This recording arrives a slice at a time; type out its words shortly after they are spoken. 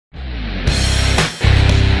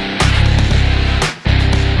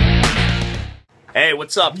Hey,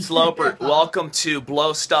 what's up? It's Loper. Welcome to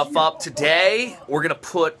Blow Stuff Up. Today, we're going to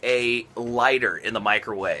put a lighter in the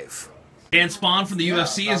microwave. Dan Spawn from the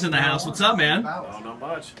UFC is in the house. What's up, man? Oh, not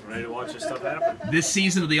much. I'm ready to watch this stuff happen. This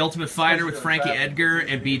season of The Ultimate Fighter with Frankie Edgar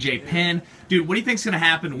and BJ Penn. Dude, what do you think's going to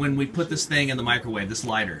happen when we put this thing in the microwave, this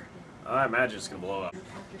lighter? I imagine it's going to blow up.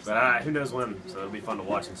 But who knows when, so it'll be fun to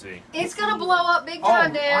watch and see. It's gonna blow up big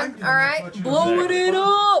time, Dan. Alright? Blowing it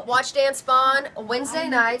up! Watch Dan Spawn Wednesday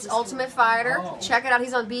nights, Ultimate Fighter. Check it out,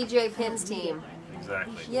 he's on BJ Penn's team.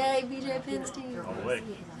 Exactly. Yay, BJ Penn's team. All the way.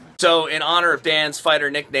 So, in honor of Dan's fighter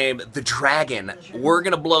nickname, The Dragon, we're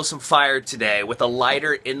going to blow some fire today with a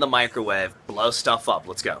lighter in the microwave. Blow stuff up.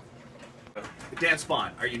 Let's go. Dan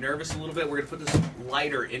Spawn, are you nervous a little bit? We're going to put this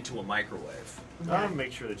lighter into a microwave. I'm going to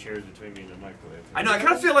make sure the chair's between me and the microwave. I know, I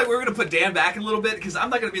kind of feel like we're going to put Dan back a little bit because I'm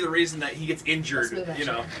not going to be the reason that he gets injured, you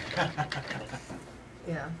know.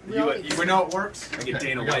 Yeah. We know it works. I get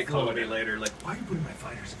Dana White calling me later, like, why are you putting my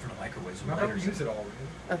fighters in front of microwaves? I don't use it all.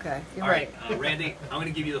 Okay, you're All right, right. Randy, I'm going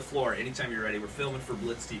to give you the floor anytime you're ready. We're filming for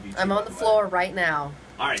Blitz TV. I'm on the floor right now.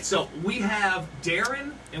 All right, so we have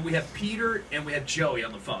Darren, and we have Peter, and we have Joey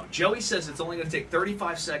on the phone. Joey says it's only going to take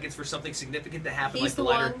 35 seconds for something significant to happen, He's like the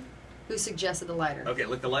lighter. one who suggested the lighter. Okay,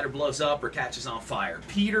 like the lighter blows up or catches on fire.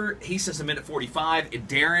 Peter, he says a minute 45, and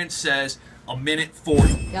Darren says a minute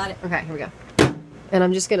 40. Got it. Okay, here we go. And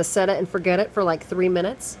I'm just gonna set it and forget it for like 3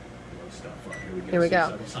 minutes. Here we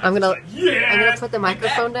go. I'm gonna put the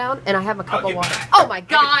microphone down, and I have a cup of water. Oh my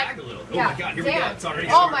god! Oh my god, here we go. It's already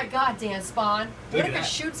Oh my god, Dan Spawn! What if that. it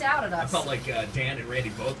shoots out at I us? felt like Dan and Randy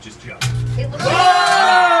both just jumped. It looks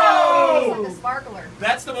Whoa! like a sparkler.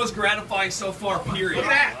 That's the most gratifying so far, period. Look at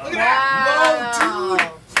that! Look at that! Wow. Whoa, dude!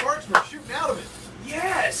 Sparks were shooting out of it.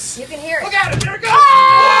 Yes! You can hear it. Look at it! There it goes! Yes!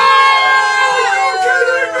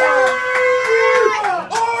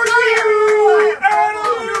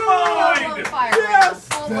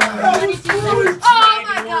 Oh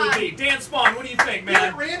my god! Dan Spawn, what do you think,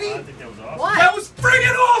 man? Randy? I think that was awesome. What? That was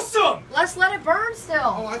friggin' awesome! Let's let it burn still.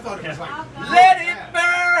 Oh, I thought it was like... Let it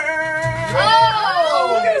burn!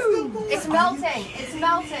 Oh! It's melting. It's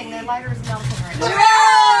melting. The lighter is melting right now.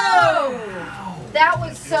 Wow! That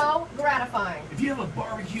was so gratifying. If you have a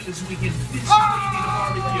barbecue this weekend, this is what you need a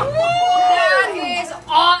barbecue. That is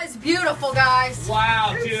all. It's beautiful, guys.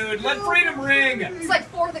 Wow, dude. Let freedom ring. It's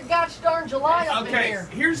like 4th of gosh darn July up in Okay, here.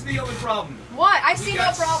 here's the only problem. What? I We see no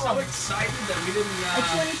got problem. so excited that we didn't...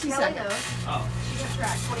 22 seconds. Oh, She just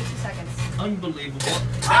tracked 22 seconds. unbelievable.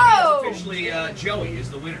 Oh! That means officially Joey is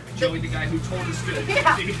the winner. Joey, the guy who told us to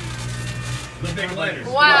Yeah. see the big letters.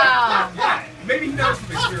 Wow. Yeah, maybe he knows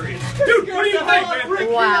from experience. Dude, what do you think,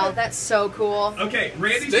 man? Wow, that's so cool. Okay,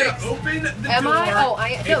 Randy's gonna open the Am door. I? Oh,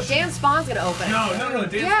 no, Dan Spawn's gonna open it. No,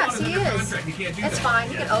 Dan Yes, Spawn is he under is. contract. He can't do That's that. fine.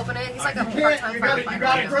 He can open it. He's like a can't. part-time You gotta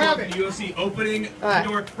firefighter. grab it. The UFC opening Alright. the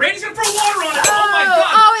door. Randy's gonna throw water on it. Oh my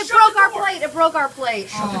god! Oh, it Shut broke the our door. plate. It broke our plate.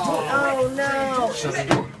 Oh no.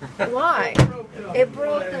 Why? It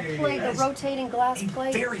broke the plate, the rotating glass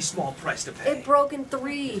plate. Very small price to pay. It broke in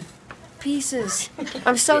 3 pieces.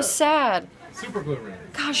 I'm so sad. Super glue, Randy.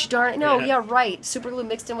 Gosh darn it. No, yeah, right. Super glue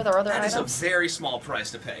mixed in with our other That is a items. very small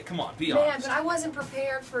price to pay. Come on, be Man, honest. but I wasn't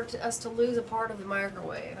prepared for us to lose a part of the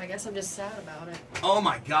microwave. I guess I'm just sad about it. Oh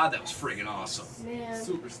my god, that was friggin' awesome. Man.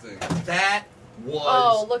 Super stink. That was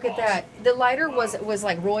Oh, look at awesome. that. The lighter was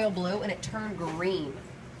like royal blue and it turned green.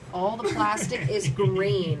 All the plastic is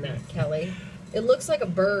green, Kelly. It looks like a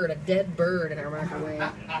bird, a dead bird in our microwave.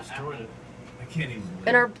 Destroyed it. I can't even believe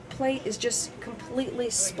And our plate is just completely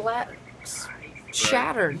shattered.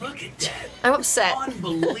 Look at that. I'm upset.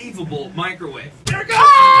 Unbelievable microwave. There it goes!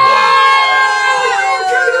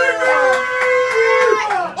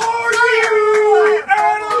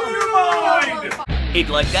 If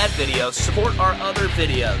you like that video, support our other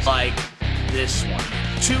videos, like this one.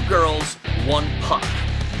 2 girls, 1 puck.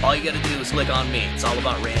 All you gotta do is click on me. It's all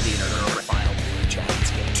about Randy and her final Blue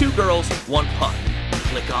Jackets game. 2 girls, 1 puck.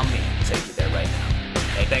 Click on me. I'll take you there right now.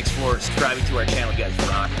 Hey, thanks for subscribing to our channel, guys.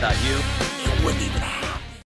 Rock. Without you, it wouldn't even happen.